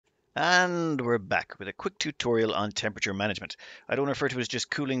And we're back with a quick tutorial on temperature management. I don't refer to it as just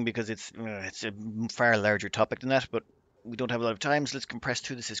cooling because it's a far larger topic than that, but we don't have a lot of time, so let's compress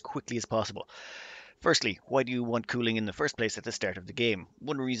through this as quickly as possible. Firstly, why do you want cooling in the first place at the start of the game?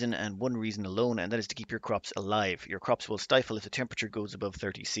 One reason and one reason alone, and that is to keep your crops alive. Your crops will stifle if the temperature goes above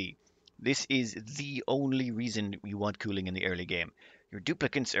 30°C. This is the only reason you want cooling in the early game. Your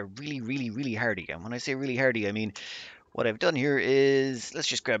duplicants are really hardy, and when I say really hardy, I mean what I've done here is, let's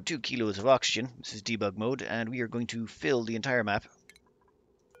just grab 2 kilos of oxygen. This is debug mode, and we are going to fill the entire map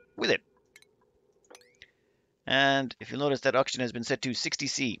with it. And if you'll notice, that oxygen has been set to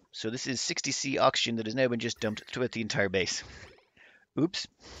 60°C. So this is 60°C oxygen that has now been just dumped throughout the entire base. Oops.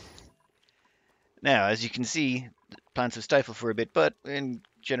 Now, as you can see, plants have stifled for a bit, but in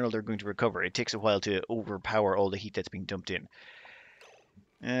general they're going to recover. It takes a while to overpower all the heat that's being dumped in.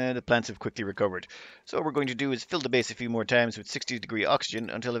 The plants have quickly recovered. So what we're going to do is fill the base a few more times with 60° oxygen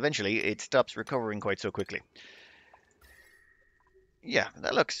until eventually it stops recovering quite so quickly. Yeah,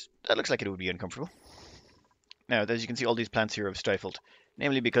 that looks like it would be uncomfortable. Now, as you can see, all these plants here have stifled,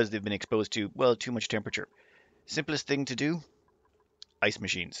 namely because they've been exposed to, well, too much temperature. Simplest thing to do, ice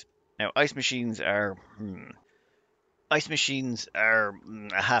machines. Now, ice machines are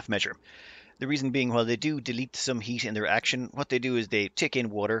a half measure. The reason being, while they do delete some heat in their action, what they do is they take in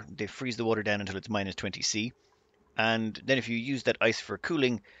water, they freeze the water down until it's minus 20°C, and then if you use that ice for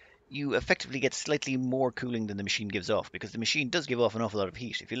cooling, you effectively get slightly more cooling than the machine gives off, because the machine does give off an awful lot of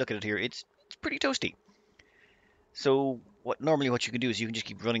heat. If you look at it here, it's pretty toasty. So what you can do is you can just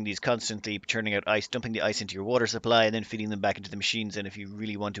keep running these constantly, churning out ice, dumping the ice into your water supply, and then feeding them back into the machines. And if you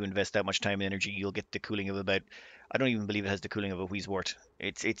really want to invest that much time and energy, you'll get the cooling of about, I don't even believe it has the cooling of a wheeze wort.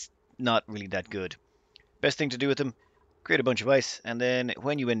 It's not really that good. Best thing to do with them, create a bunch of ice, and then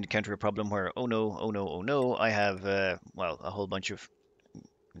when you encounter a problem where, oh no, oh no, oh no, I have, well, a whole bunch of,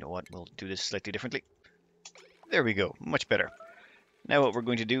 you know what, we'll do this slightly differently. There we go, much better. Now what we're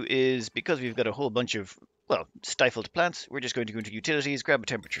going to do is, because we've got a whole bunch of, well, stifled plants, we're just going to go into utilities, grab a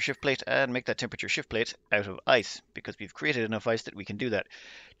temperature shift plate, and make that temperature shift plate out of ice, because we've created enough ice that we can do that.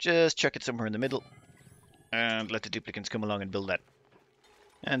 Just chuck it somewhere in the middle, and let the duplicants come along and build that.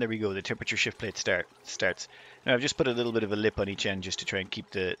 And there we go, the temperature shift plate starts. Now I've just put a little bit of a lip on each end just to try and keep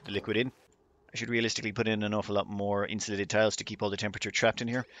the liquid in. I should realistically put in an awful lot more insulated tiles to keep all the temperature trapped in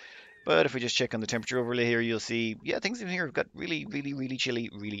here. But if we just check on the temperature overlay here, you'll see, yeah, things in here have got really chilly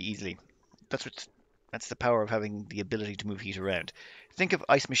really easily. That's what that's the power of having the ability to move heat around. Think of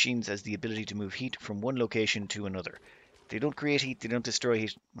ice machines as the ability to move heat from one location to another. They don't create heat, they don't destroy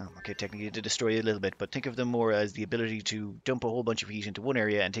heat. Well, okay, technically they destroy a little bit, but think of them more as the ability to dump a whole bunch of heat into one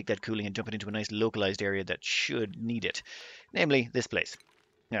area and take that cooling and dump it into a nice localized area that should need it, namely this place.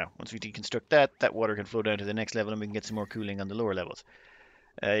 Now, once we deconstruct that, that water can flow down to the next level and we can get some more cooling on the lower levels.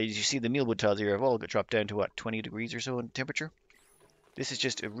 As you see, the mealwood tiles here have all got dropped down to what, 20 degrees or so in temperature? This is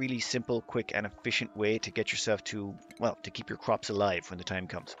just a really simple, quick, and efficient way to get yourself to, well, to keep your crops alive when the time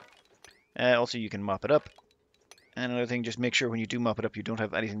comes. Also, you can mop it up. And another thing, just make sure when you do mop it up, you don't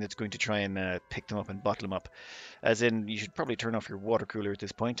have anything that's going to try and pick them up and bottle them up. As in, you should probably turn off your water cooler at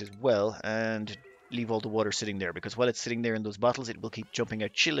this point as well and leave all the water sitting there, because while it's sitting there in those bottles, it will keep jumping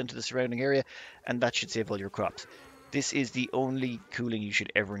out chill into the surrounding area, and that should save all your crops. This is the only cooling you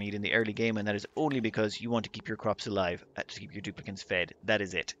should ever need in the early game, and that is only because you want to keep your crops alive, to keep your duplicants fed. That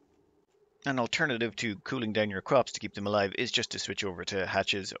is it. An alternative to cooling down your crops to keep them alive is just to switch over to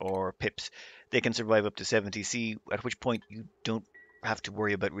hatches or pips. They can survive up to 70°C, at which point you don't have to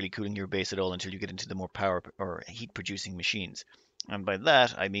worry about really cooling your base at all until you get into the more power or heat producing machines. And by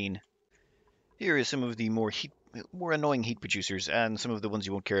that I mean, here is some of the more annoying heat producers and some of the ones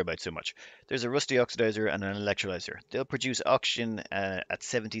you won't care about so much. There's a rusty oxidizer and an electrolyzer. They'll produce oxygen at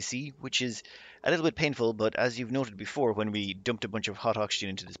 70°C, which is a little bit painful, but as you've noted before, when we dumped a bunch of hot oxygen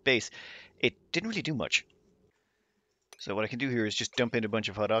into this base, it didn't really do much. So what I can do here is just dump in a bunch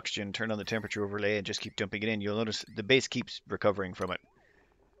of hot oxygen, turn on the temperature overlay, and just keep dumping it in. You'll notice the base keeps recovering from it.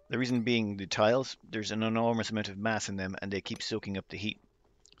 The reason being the tiles, there's an enormous amount of mass in them, and they keep soaking up the heat.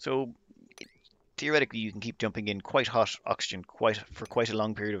 So theoretically, you can keep dumping in quite hot oxygen for quite a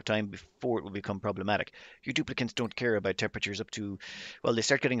long period of time before it will become problematic. Your duplicants don't care about temperatures up to, well, they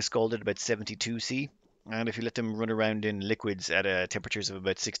start getting scalded about 72°C, and if you let them run around in liquids at temperatures of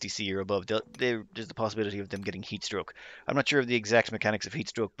about 60°C or above, there's the possibility of them getting heat stroke. I'm not sure of the exact mechanics of heat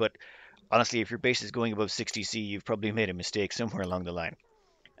stroke, but honestly, if your base is going above 60°C, you've probably made a mistake somewhere along the line.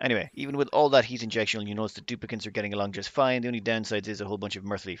 Anyway, even with all that heat injection, you notice the duplicants are getting along just fine. The only downside is a whole bunch of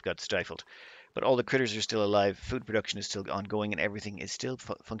Mirthleaf got stifled. But all the critters are still alive, food production is still ongoing, and everything is still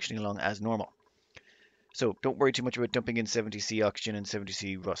functioning along as normal. So don't worry too much about dumping in 70C oxygen and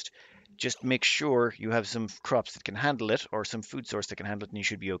 70C rust. Just make sure you have some crops that can handle it or some food source that can handle it and you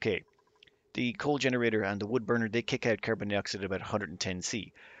should be okay. The coal generator and the wood burner, they kick out carbon dioxide at about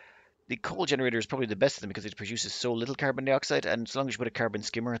 110C. The coal generator is probably the best of them because it produces so little carbon dioxide, and as long as you put a carbon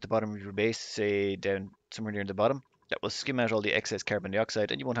skimmer at the bottom of your base, say down somewhere near the bottom, that will skim out all the excess carbon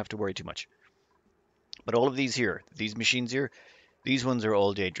dioxide and you won't have to worry too much. But all of these here, these machines here, these ones are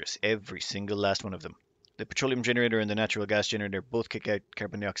all dangerous, every single last one of them. The petroleum generator and the natural gas generator both kick out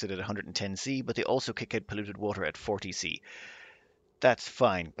carbon dioxide at 110C, but they also kick out polluted water at 40C. That's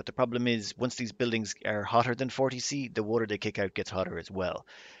fine, but the problem is once these buildings are hotter than 40C, the water they kick out gets hotter as well.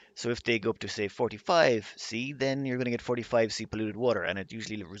 So if they go up to say 45C, then you're going to get 45C polluted water, and it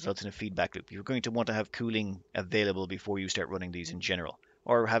usually results in a feedback loop. You're going to want to have cooling available before you start running these in general,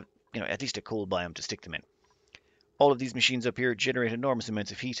 or have at least a cold biome to stick them in. All of these machines up here generate enormous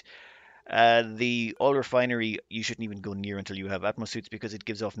amounts of heat. The oil refinery you shouldn't even go near until you have atmosuits because it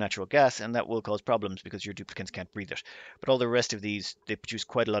gives off natural gas and that will cause problems because your duplicants can't breathe it. But all the rest of these, they produce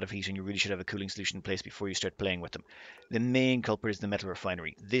quite a lot of heat and you really should have a cooling solution in place before you start playing with them. The main culprit is the metal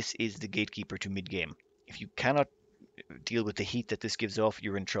refinery. This is the gatekeeper to mid-game. If you cannot deal with the heat that this gives off,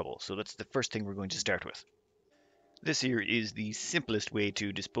 you're in trouble. So that's the first thing we're going to start with. This here is the simplest way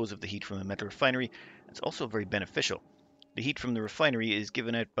to dispose of the heat from a metal refinery. It's also very beneficial. The heat from the refinery is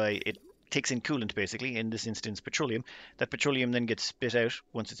given out by it takes in coolant basically, in this instance petroleum. That petroleum then gets spit out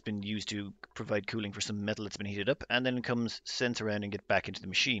once it's been used to provide cooling for some metal that's been heated up and then comes sent around and get back into the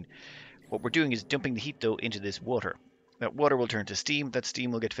machine. What we're doing is dumping the heat though into this water. That water will turn to steam, that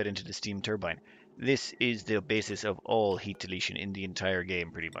steam will get fed into the steam turbine. This is the basis of all heat deletion in the entire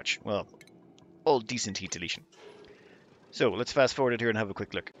game pretty much. Well, all decent heat deletion. So let's fast forward it here and have a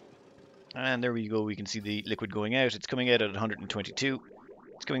quick look. And there we go, we can see the liquid going out. It's coming out at 122.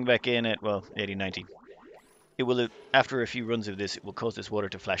 It's coming back in at, well, 80, 90. It will, after a few runs of this, it will cause this water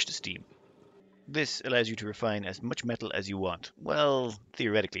to flash to steam. This allows you to refine as much metal as you want. Well,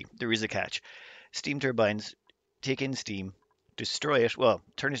 theoretically, there is a catch. Steam turbines take in steam, destroy it, well,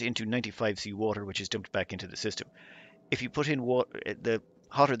 turn it into 95C water, which is dumped back into the system. If you put in water, the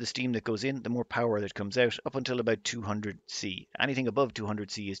hotter the steam that goes in, the more power that comes out, up until about 200C. Anything above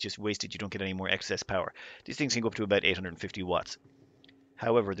 200C is just wasted. You don't get any more excess power. These things can go up to about 850 watts.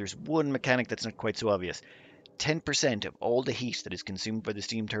 However, there's one mechanic that's not quite so obvious. 10% of all the heat that is consumed by the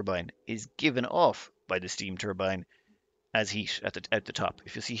steam turbine is given off by the steam turbine as heat at the top.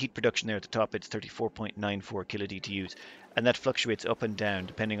 If you see heat production there at the top, it's 34.94 kilodTUs, and that fluctuates up and down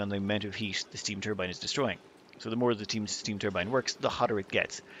depending on the amount of heat the steam turbine is destroying. So the more the steam turbine works, the hotter it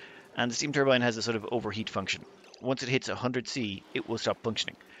gets. And the steam turbine has a sort of overheat function. Once it hits 100C, it will stop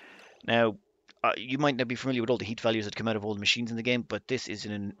functioning. Now, you might not be familiar with all the heat values that come out of all the machines in the game, but this is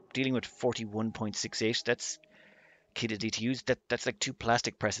dealing with 41.68. That's kilodTUs. That's like two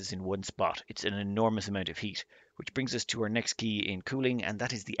plastic presses in one spot. It's an enormous amount of heat, which brings us to our next key in cooling, and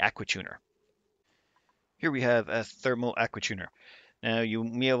that is the aquatuner. Here we have a thermo aquatuner. Now, you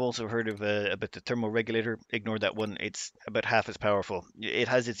may have also heard of about the thermoregulator. Ignore that one. It's about half as powerful. It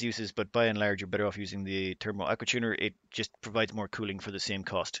has its uses, but by and large, you're better off using the thermo aquatuner. It just provides more cooling for the same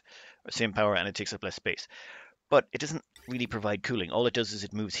cost, same power, and it takes up less space. But it doesn't really provide cooling. All it does is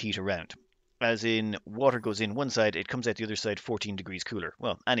it moves heat around. As in, water goes in one side, it comes out the other side 14 degrees cooler.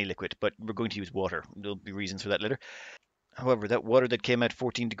 Well, any liquid, but we're going to use water. There'll be reasons for that later. However, that water that came out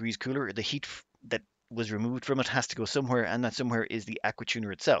 14 degrees cooler, the heat that was removed from it has to go somewhere, and that somewhere is the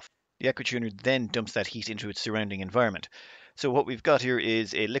aquatuner itself. The aquatuner then dumps that heat into its surrounding environment. So what we've got here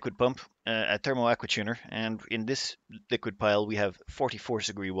is a liquid pump, a thermo aquatuner, and in this liquid pile we have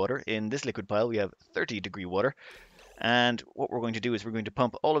 44-degree water. In this liquid pile we have 30-degree water. And what we're going to do is we're going to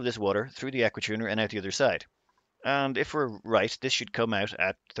pump all of this water through the aquatuner and out the other side. And if we're right, this should come out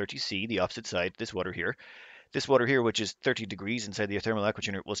at 30C, the opposite side, this water here. This water here, which is 30 degrees inside the thermal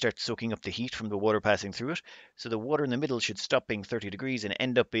aquatuner, will start soaking up the heat from the water passing through it. So the water in the middle should stop being 30 degrees and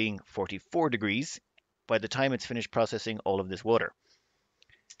end up being 44 degrees by the time it's finished processing all of this water.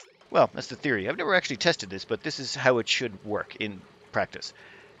 Well, that's the theory. I've never actually tested this, but this is how it should work in practice.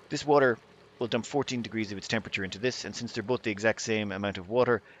 This water will dump 14 degrees of its temperature into this, and since they're both the exact same amount of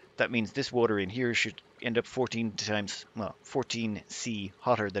water, that means this water in here should end up 14C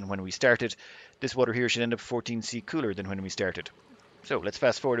hotter than when we started. This water here should end up 14C cooler than when we started. So let's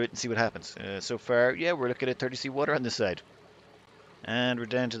fast forward a bit and see what happens. So far, yeah, we're looking at 30C water on this side. And we're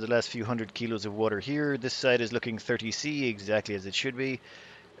down to the last few hundred kilos of water here. This side is looking 30C, exactly as it should be.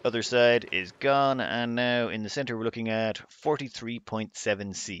 Other side is gone, and now in the center we're looking at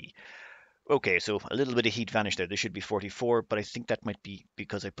 43.7C. Okay, so a little bit of heat vanished there. This should be 44, but I think that might be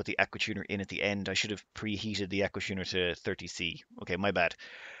because I put the aquatuner in at the end. I should have preheated the aquatuner to 30C. Okay, my bad.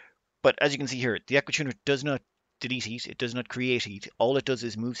 But as you can see here, the aquatuner does not delete heat. It does not create heat. All it does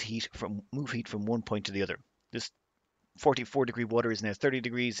is move heat from one point to the other. This 44-degree water is now 30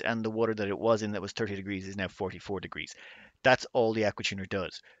 degrees, and the water that it was in that was 30 degrees is now 44 degrees. That's all the aquatuner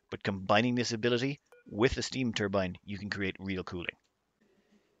does. But combining this ability with the steam turbine, you can create real cooling.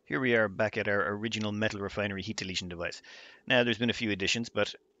 Here we are back at our original metal refinery heat deletion device. Now there's been a few additions,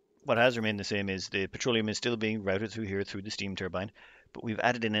 but what has remained the same is the petroleum is still being routed through here through the steam turbine, but we've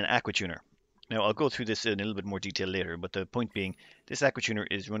added in an aquatuner. Now I'll go through this in a little bit more detail later, but the point being this aquatuner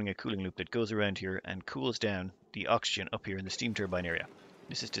is running a cooling loop that goes around here and cools down the oxygen up here in the steam turbine area.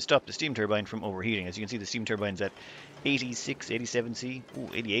 This is to stop the steam turbine from overheating. As you can see, the steam turbine's at 86, 87 C, ooh,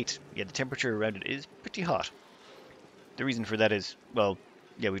 88. Yeah, the temperature around it is pretty hot. The reason for that is, well,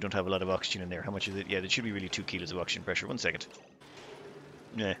 yeah, we don't have a lot of oxygen in there. How much is it? Yeah, there should be really 2 kilos of oxygen pressure. 1 second.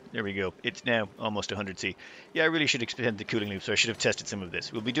 Yeah, there we go. It's now almost 100 C. Yeah, I really should extend the cooling loop, so I should have tested some of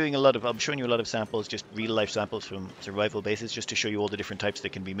this. We'll be doing I'm showing you a lot of samples, just real-life samples from survival bases, just to show you all the different types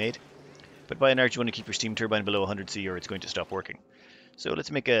that can be made. But by and large, you want to keep your steam turbine below 100 C or it's going to stop working. So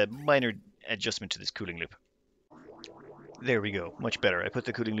let's make a minor adjustment to this cooling loop. There we go, much better. I put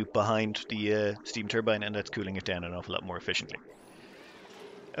the cooling loop behind the steam turbine, and that's cooling it down an awful lot more efficiently.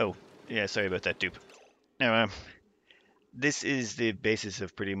 Oh, yeah, sorry about that, dupe. Now, this is the basis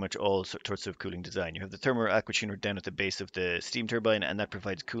of pretty much all sorts of cooling design. You have the thermo aquatuner down at the base of the steam turbine, and that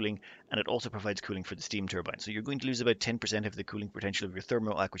provides cooling, and it also provides cooling for the steam turbine. So you're going to lose about 10% of the cooling potential of your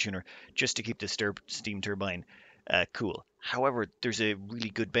thermo aquatuner just to keep the steam turbine cool. However, there's a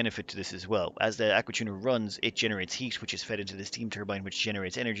really good benefit to this as well. As the aquatuner runs, it generates heat, which is fed into the steam turbine, which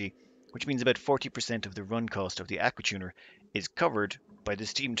generates energy, which means about 40% of the run cost of the aquatuner is covered by the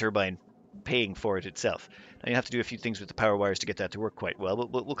steam turbine paying for it itself. Now you have to do a few things with the power wires to get that to work quite well,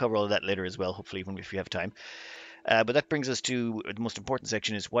 but we'll cover all of that later as well, hopefully, if we have time. But that brings us to the most important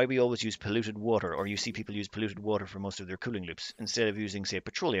section, is why we always use polluted water, or you see people use polluted water for most of their cooling loops, instead of using, say,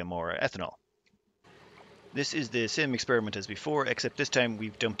 petroleum or ethanol. This is the same experiment as before, except this time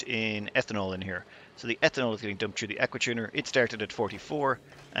we've dumped in ethanol in here. So the ethanol is getting dumped through the aquatuner. It started at 44,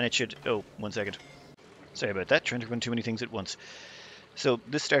 and it should... Oh, 1 second. Sorry about that, trying to run too many things at once. So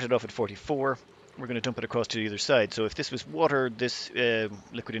this started off at 44. We're going to dump it across to the other side. So if this was water, this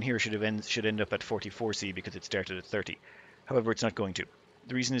liquid in here should end up at 44 C because it started at 30. However, it's not going to.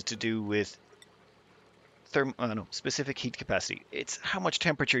 The reason is to do with specific heat capacity. It's how much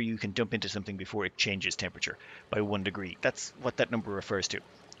temperature you can dump into something before it changes temperature by 1 degree. That's what that number refers to.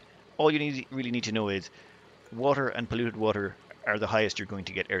 All you really need to know is water and polluted water are the highest you're going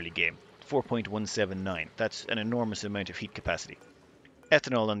to get early game. 4.179. That's an enormous amount of heat capacity.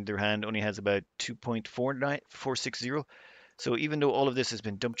 Ethanol, on the other hand, only has about 2.460. So even though all of this has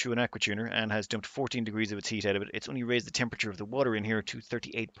been dumped through an aquatuner and has dumped 14 degrees of its heat out of it, it's only raised the temperature of the water in here to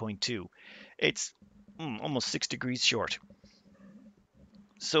 38.2. It's almost 6 degrees short.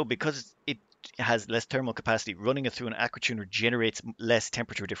 So because it has less thermal capacity, running it through an aquatuner generates less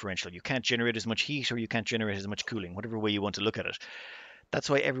temperature differential. You can't generate as much heat or you can't generate as much cooling, whatever way you want to look at it. That's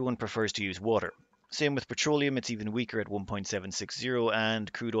why everyone prefers to use water. Same with petroleum, it's even weaker at 1.760,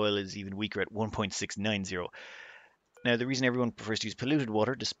 and crude oil is even weaker at 1.690. Now, the reason everyone prefers to use polluted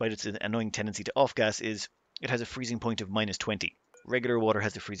water, despite its annoying tendency to off-gas, is it has a freezing point of minus 20. Regular water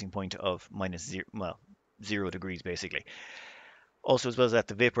has a freezing point of minus 0 degrees, basically. Also, as well as that,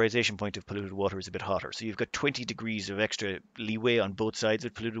 the vaporization point of polluted water is a bit hotter. So you've got 20 degrees of extra leeway on both sides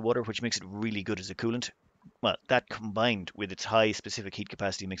of polluted water, which makes it really good as a coolant. Well, that combined with its high specific heat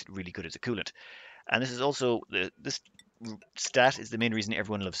capacity makes it really good as a coolant. And this is also, this stat is the main reason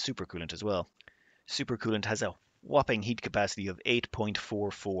everyone loves supercoolant as well. Supercoolant has a whopping heat capacity of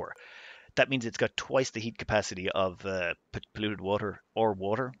 8.44. That means it's got twice the heat capacity of polluted water or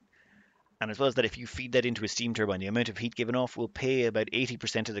water. And as well as that, if you feed that into a steam turbine, the amount of heat given off will pay about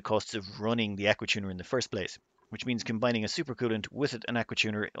 80% of the costs of running the aquatuner in the first place, which means combining a supercoolant with an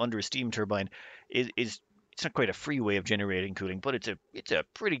aquatuner under a steam turbine is it's not quite a free way of generating cooling, but it's a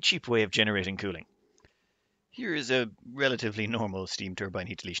pretty cheap way of generating cooling. Here is a relatively normal steam turbine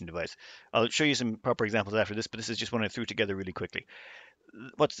heat deletion device. I'll show you some proper examples after this, but this is just one I threw together really quickly.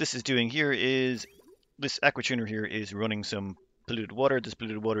 What this is doing here is, this aquatuner here is running some polluted water. This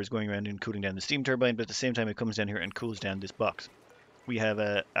polluted water is going around and cooling down the steam turbine, but at the same time it comes down here and cools down this box. We have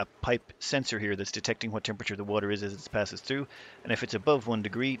a pipe sensor here that's detecting what temperature the water is as it passes through, and if it's above 1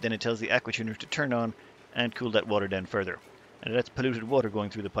 degree, then it tells the aquatuner to turn on and cool that water down further. And that's polluted water going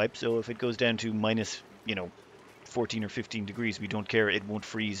through the pipe, so if it goes down to minus, 14 or 15 degrees, we don't care. It won't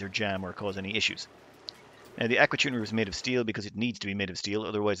freeze or jam or cause any issues. Now, the aquatuner is made of steel because it needs to be made of steel,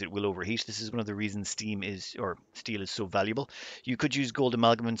 otherwise it will overheat. This is one of the reasons steel is so valuable. You could use gold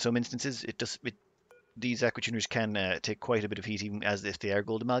amalgam in some instances. These aquatuners can take quite a bit of heat, even as if they are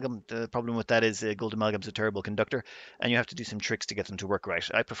gold amalgam. The problem with that is gold amalgam is a terrible conductor, and you have to do some tricks to get them to work right.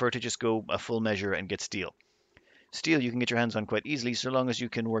 I prefer to just go a full measure and get steel. Steel you can get your hands on quite easily, so long as you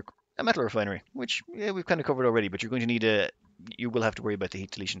can work a metal refinery, which we've kind of covered already, but you're going to need you will have to worry about the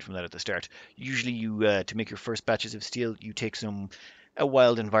heat deletion from that at the start. Usually to make your first batches of steel, you take a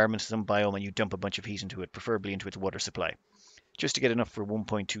wild environment, some biome, and you dump a bunch of heat into it, preferably into its water supply, just to get enough for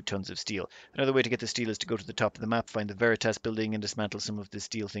 1.2 tons of steel. Another way to get the steel is to go to the top of the map, find the Veritas building, and dismantle some of the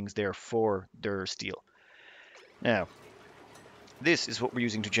steel things there for their steel. Now, this is what we're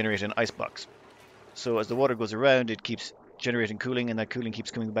using to generate an icebox. So as the water goes around, it keeps generating cooling, and that cooling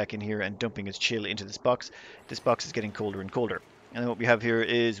keeps coming back in here and dumping its chill into this box. This box is getting colder and colder. And then what we have here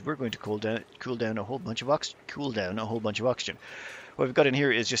is we're going to cool down a whole bunch of oxygen. What we've got in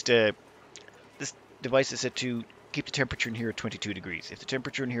here is just this device is set to keep the temperature in here at 22 degrees. If the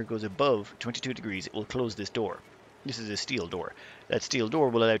temperature in here goes above 22 degrees, it will close this door. This is a steel door. That steel door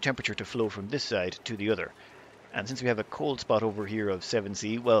will allow temperature to flow from this side to the other. And since we have a cold spot over here of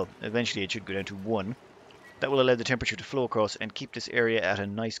 7C, well, eventually it should go down to 1. That will allow the temperature to flow across and keep this area at a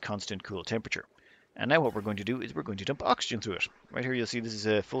nice constant cool temperature. And now what we're going to do is we're going to dump oxygen through it. Right here you'll see this is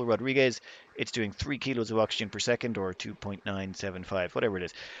a full Rodriguez. It's doing 3 kilos of oxygen per second, or 2.975, whatever it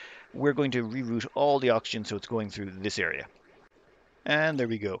is. We're going to reroute all the oxygen so it's going through this area. And there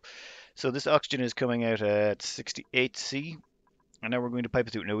we go. So this oxygen is coming out at 68C. And now we're going to pipe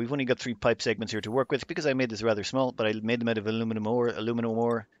it through. Now we've only got 3 pipe segments here to work with because I made this rather small, but I made them out of aluminum ore. Aluminum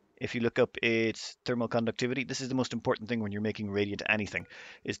ore, if you look up its thermal conductivity, this is the most important thing when you're making radiant anything,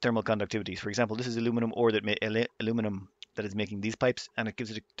 is thermal conductivity. For example, this is aluminum ore aluminum that is making these pipes, and it gives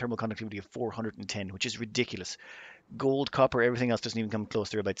it a thermal conductivity of 410, which is ridiculous. Gold, copper, everything else doesn't even come close.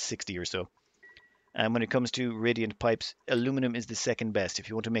 They're about 60 or so. And when it comes to radiant pipes, aluminum is the second best. If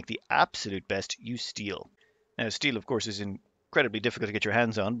you want to make the absolute best, use steel. Now, steel, of course, is incredibly difficult to get your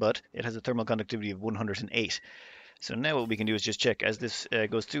hands on, but it has a thermal conductivity of 108. So now what we can do is just check. As this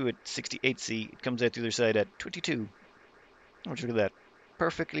goes through at 68C, it comes out the other side at 22. Oh, look at that.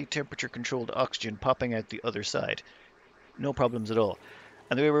 Perfectly temperature-controlled oxygen popping out the other side. No problems at all.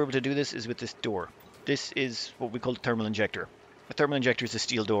 And the way we're able to do this is with this door. This is what we call a thermal injector. A thermal injector is a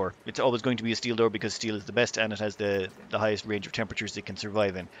steel door. It's always going to be a steel door because steel is the best and it has the highest range of temperatures it can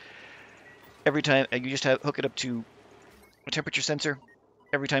survive in. Every time you just hook it up to a temperature sensor.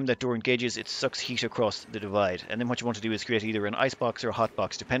 Every time that door engages, it sucks heat across the divide. And then what you want to do is create either an ice box or a hot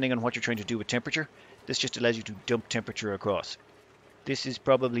box, depending on what you're trying to do with temperature. This just allows you to dump temperature across. This is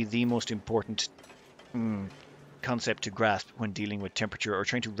probably the most important concept to grasp when dealing with temperature or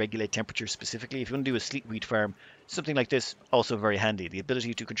trying to regulate temperature specifically. If you want to do a sleet wheat farm, something like this, also very handy. The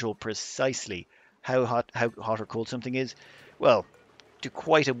ability to control precisely how hot or cold something is, well, to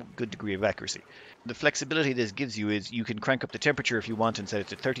quite a good degree of accuracy. The flexibility this gives you is you can crank up the temperature if you want and set it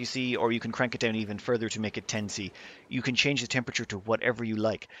to 30C, or you can crank it down even further to make it 10C. You can change the temperature to whatever you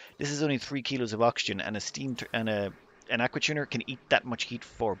like. This is only 3 kilos of oxygen, and an aquatuner can eat that much heat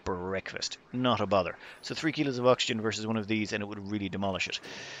for breakfast. Not a bother. So 3 kilos of oxygen versus one of these, and it would really demolish it.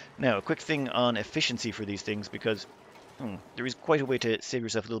 Now, a quick thing on efficiency for these things, because there is quite a way to save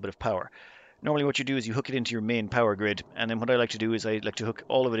yourself a little bit of power. Normally what you do is you hook it into your main power grid, and then what I like to do is I like to hook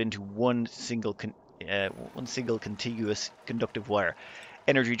all of it into one single contiguous conductive wire.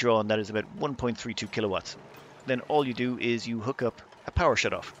 Energy draw on that is about 1.32 kilowatts. Then all you do is you hook up a power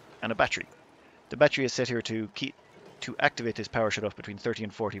shutoff and a battery. The battery is set here to activate this power shutoff between 30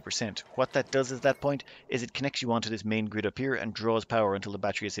 and 40%. What that does at that point is it connects you onto this main grid up here and draws power until the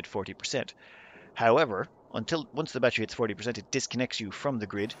battery is at 40%. However, once the battery hits 40%, it disconnects you from the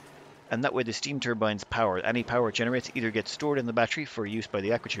grid, and that way the steam turbine's power, any power it generates, either gets stored in the battery for use by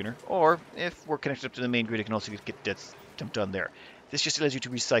the aquatuner, or if we're connected up to the main grid, it can also get dumped on there. This just allows you to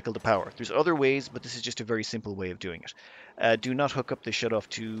recycle the power. There's other ways, but this is just a very simple way of doing it. Do not hook up the shutoff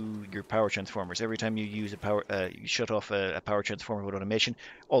to your power transformers. Every time you use you shut off a power transformer with automation,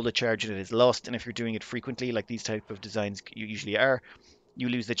 all the charge in it is lost, and if you're doing it frequently, like these type of designs usually are, you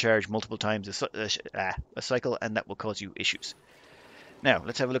lose the charge multiple times a cycle, and that will cause you issues. Now,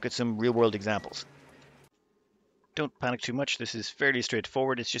 let's have a look at some real-world examples. Don't panic too much. This is fairly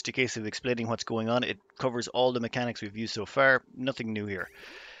straightforward. It's just a case of explaining what's going on. It covers all the mechanics we've used so far. Nothing new here.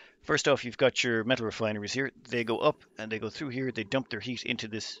 First off, you've got your metal refineries here. They go up and they go through here. They dump their heat into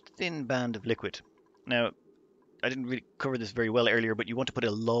this thin band of liquid. Now, I didn't really cover this very well earlier, but you want to put a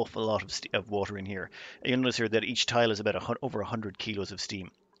awful lot of water in here. And you'll notice here that each tile is about over 100 kilos of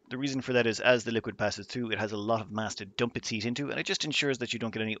steam. The reason for that is as the liquid passes through, it has a lot of mass to dump its heat into, and it just ensures that you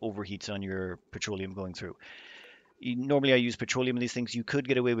don't get any overheats on your petroleum going through. Normally I use petroleum in these things. You could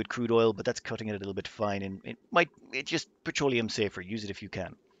get away with crude oil, but that's cutting it a little bit fine, and it's just petroleum safer. Use it if you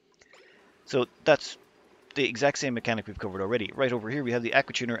can. So that's the exact same mechanic we've covered already. Right over here we have the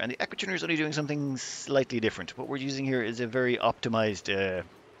aquatuner, and the aquatuner is only doing something slightly different. What we're using here is a very optimized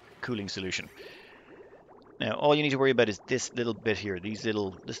cooling solution. Now all you need to worry about is this little bit here, this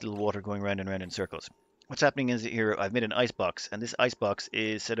little water going round and round in circles. What's happening is here I've made an ice box, and this ice box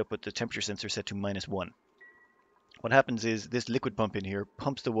is set up with the temperature sensor set to -1. What happens is this liquid pump in here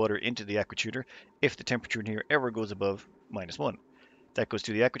pumps the water into the aquatuner if the temperature in here ever goes above -1. That goes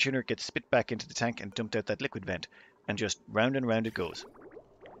to the aquatuner, gets spit back into the tank and dumped out that liquid vent, and just round and round it goes.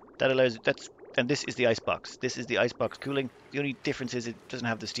 And this is the ice box. This is the ice box cooling. The only difference is it doesn't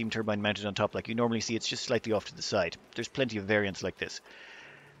have the steam turbine mounted on top like you normally see. It's just slightly off to the side. There's plenty of variants like this.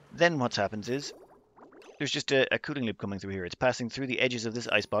 Then what happens is there's just a cooling loop coming through here. It's passing through the edges of this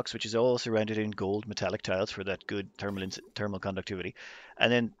ice box, which is all surrounded in gold metallic tiles for that good thermal conductivity. And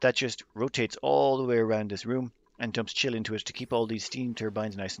then that just rotates all the way around this room and dumps chill into it to keep all these steam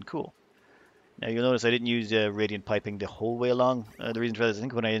turbines nice and cool. Now you'll notice I didn't use radiant piping the whole way along. The reason for that is I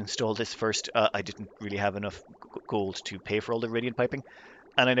think when I installed this first, I didn't really have enough gold to pay for all the radiant piping,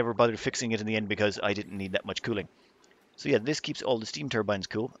 and I never bothered fixing it in the end because I didn't need that much cooling. So yeah, this keeps all the steam turbines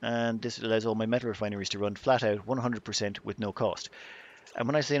cool, and this allows all my metal refineries to run flat out 100% with no cost. And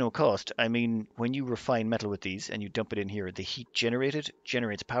when I say no cost, I mean when you refine metal with these and you dump it in here, the heat generated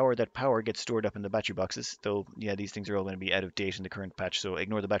generates power. That power gets stored up in the battery boxes, though, yeah, these things are all going to be out of date in the current patch, so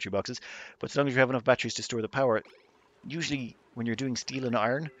ignore the battery boxes. But as long as you have enough batteries to store the power, usually when you're doing steel and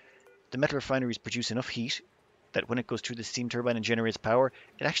iron, the metal refineries produce enough heat that when it goes through the steam turbine and generates power,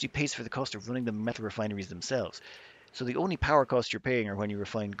 it actually pays for the cost of running the metal refineries themselves. So the only power cost you're paying are when you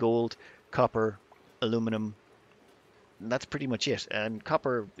refine gold, copper, aluminum. That's pretty much it. And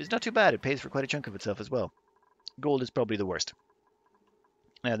copper is not too bad. It pays for quite a chunk of itself as well. Gold is probably the worst.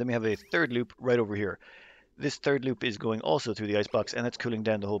 Now then we have a third loop right over here. This third loop is going also through the icebox, and that's cooling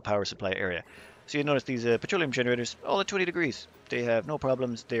down the whole power supply area. So you notice these petroleum generators, all at 20 degrees. They have no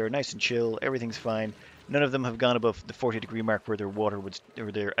problems. They are nice and chill. Everything's fine. None of them have gone above the 40-degree mark where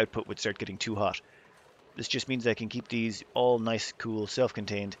their output would start getting too hot. This just means I can keep these all nice, cool,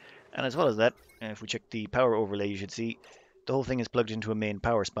 self-contained. And as well as that, if we check the power overlay, you should see the whole thing is plugged into a main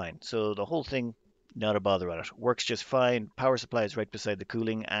power spine. So the whole thing, not a bother on it. Works just fine. Power supply is right beside the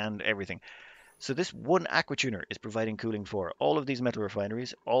cooling and everything. So this one aquatuner is providing cooling for all of these metal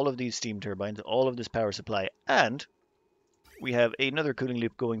refineries, all of these steam turbines, all of this power supply, and we have another cooling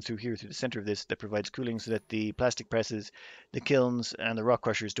loop going through here through the center of this that provides cooling so that the plastic presses, the kilns, and the rock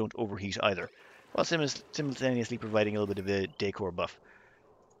crushers don't overheat either, while simultaneously providing a little bit of a decor buff.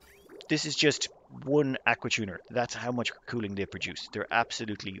 This is just one aquatuner. That's how much cooling they produce. They're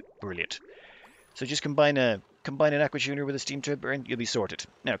absolutely brilliant. So just combine an aquatuner with a steam turbine, you'll be sorted.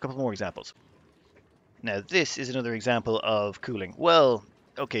 Now, a couple more examples. Now, this is another example of cooling. Well,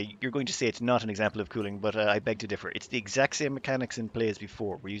 okay, you're going to say it's not an example of cooling, but I beg to differ. It's the exact same mechanics in play as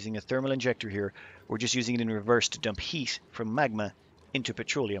before. We're using a thermal injector here. We're just using it in reverse to dump heat from magma into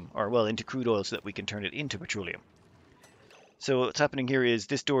petroleum, or well, into crude oil so that we can turn it into petroleum. So what's happening here is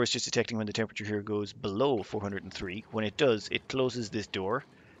this door is just detecting when the temperature here goes below 403. When it does, it closes this door,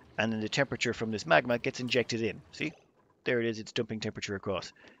 and then the temperature from this magma gets injected in. See? There it is, it's dumping temperature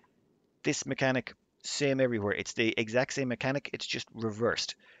across. This mechanic, same everywhere. It's the exact same mechanic, it's just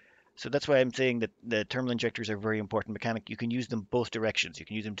reversed. So that's why I'm saying that the thermal injectors are a very important mechanic. You can use them both directions. You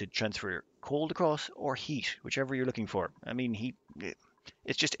can use them to transfer cold across or heat, whichever you're looking for. I mean, heat,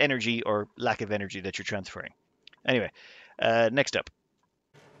 it's just energy or lack of energy that you're transferring. Anyway, next up.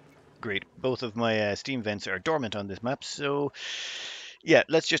 Great, both of my steam vents are dormant on this map, so yeah,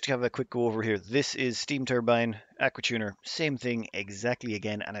 let's just have a quick go over here. This is steam turbine, aquatuner, same thing exactly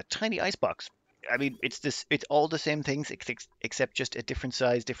again, and a tiny icebox. I mean, it's all the same things except just a different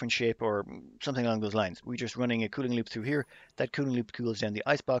size, different shape, or something along those lines. We're just running a cooling loop through here. That cooling loop cools down the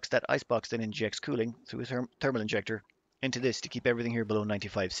icebox. That icebox then injects cooling through a thermal injector into this to keep everything here below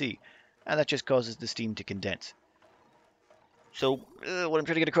 95C, and that just causes the steam to condense. So what I'm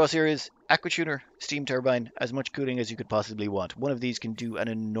trying to get across here is aquatuner, steam turbine, as much cooling as you could possibly want. One of these can do an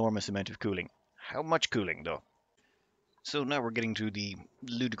enormous amount of cooling. How much cooling though? So now we're getting to the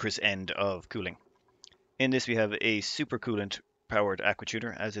ludicrous end of cooling. In this we have a supercoolant powered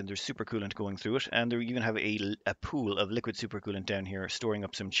aquatuner, as in there's supercoolant going through it, and there even have a pool of liquid supercoolant down here storing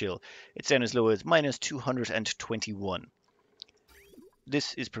up some chill. It's down as low as minus 221.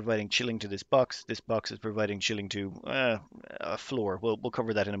 This is providing chilling to this box. This box is providing chilling to a floor. We'll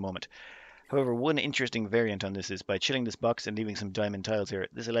cover that in a moment. However, one interesting variant on this is by chilling this box and leaving some diamond tiles here,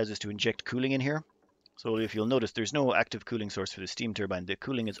 this allows us to inject cooling in here. So if you'll notice, there's no active cooling source for the steam turbine. The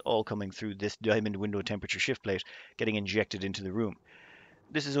cooling is all coming through this diamond window temperature shift plate, getting injected into the room.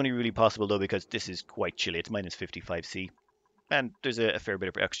 This is only really possible though because this is quite chilly. It's minus 55°C, and there's a fair bit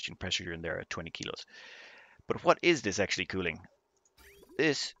of oxygen pressure in there at 20 kilos. But what is this actually cooling?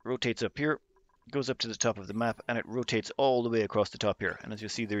 This rotates up here, goes up to the top of the map, and it rotates all the way across the top here. And as you'll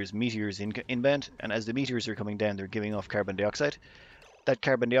see, there's meteors inbound, and as the meteors are coming down, they're giving off carbon dioxide. That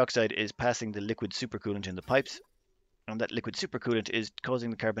carbon dioxide is passing the liquid supercoolant in the pipes, and that liquid supercoolant is causing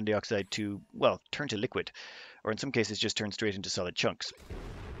the carbon dioxide to, well, turn to liquid, or in some cases just turn straight into solid chunks.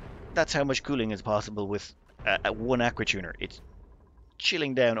 That's how much cooling is possible with one aquatuner. It's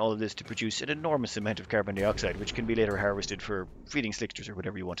chilling down all of this to produce an enormous amount of carbon dioxide, which can be later harvested for feeding slicksters or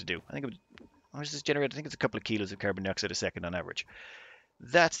whatever you want to do. I think how much does this generate? I think it's a couple of kilos of carbon dioxide a second on average.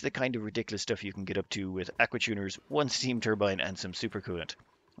 That's the kind of ridiculous stuff you can get up to with aquatuners, one steam turbine, and some supercoolant.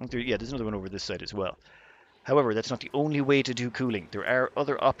 Yeah, there's another one over this side as well. However, that's not the only way to do cooling. There are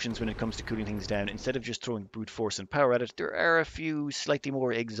other options when it comes to cooling things down. Instead of just throwing brute force and power at it, there are a few slightly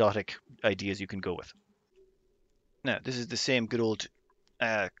more exotic ideas you can go with. Now, this is the same good old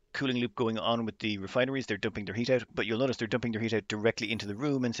cooling loop going on with the refineries. They're dumping their heat out, but you'll notice they're dumping their heat out directly into the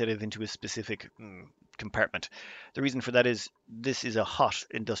room instead of into a specific compartment. The reason for that is this is a hot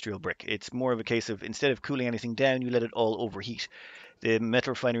industrial brick. It's more of a case of instead of cooling anything down, you let it all overheat. The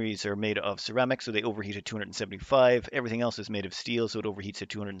metal refineries are made of ceramic, so they overheat at 275. Everything else is made of steel, so it overheats at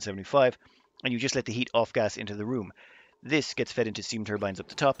 275. And you just let the heat off gas into the room. This gets fed into steam turbines up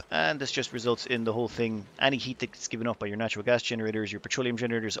the top, and this just results in the whole thing, any heat that's given off by your natural gas generators, your petroleum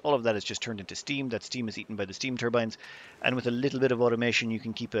generators, all of that is just turned into steam. That steam is eaten by the steam turbines, and with a little bit of automation, you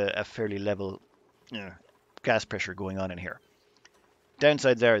can keep a fairly level gas pressure going on in here.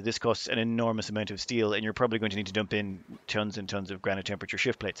 Downsides are this costs an enormous amount of steel, and you're probably going to need to dump in tons and tons of granite temperature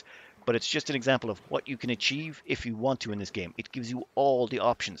shift plates. But it's just an example of what you can achieve if you want to in this game. It gives you all the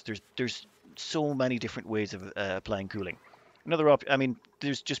options. There's so many different ways of applying cooling.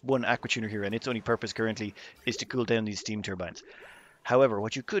 There's just one aquatuner here, and its only purpose currently is to cool down these steam turbines. However,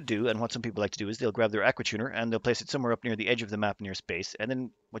 what you could do, and what some people like to do, is they'll grab their aquatuner and they'll place it somewhere up near the edge of the map near space, and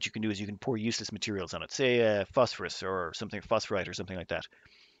then what you can do is you can pour useless materials on it, say phosphorus or something, phosphorite or something like that.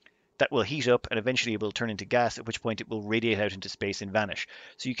 That will heat up and eventually it will turn into gas, at which point it will radiate out into space and vanish.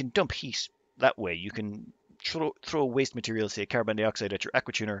 So you can dump heat that way. You can throw waste material, say carbon dioxide, at your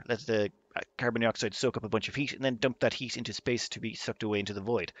aquatuner, let the carbon dioxide soak up a bunch of heat, and then dump that heat into space to be sucked away into the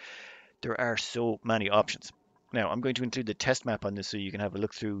void. There are so many options. Now, I'm going to include the test map on this so you can have a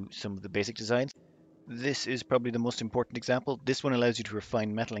look through some of the basic designs. This is probably the most important example. This one allows you to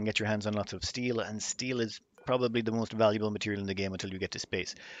refine metal and get your hands on lots of steel, and steel is probably the most valuable material in the game until you get to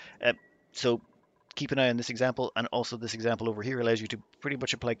space. So keep an eye on this example, and also this example over here allows you to pretty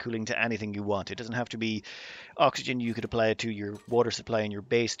much apply cooling to anything you want. It doesn't have to be oxygen. You could apply it to your water supply in your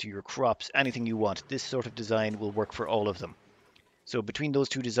base, to your crops, anything you want. This sort of design will work for all of them. So between those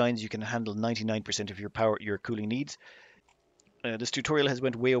two designs, you can handle 99% of your cooling needs. This tutorial has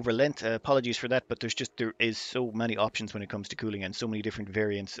went way over length. Apologies for that, but there is so many options when it comes to cooling and so many different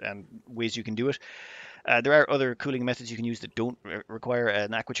variants and ways you can do it. There are other cooling methods you can use that don't require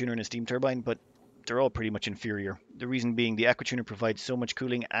an aquatuner and a steam turbine, but they're all pretty much inferior. The reason being the aquatuner provides so much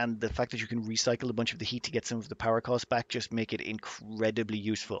cooling, and the fact that you can recycle a bunch of the heat to get some of the power costs back just make it incredibly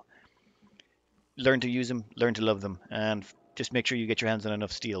useful. Learn to use them, learn to love them, and just make sure you get your hands on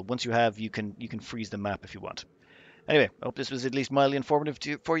enough steel. Once you have, you can freeze the map if you want. Anyway, I hope this was at least mildly informative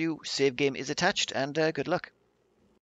for you. Save game is attached, and good luck.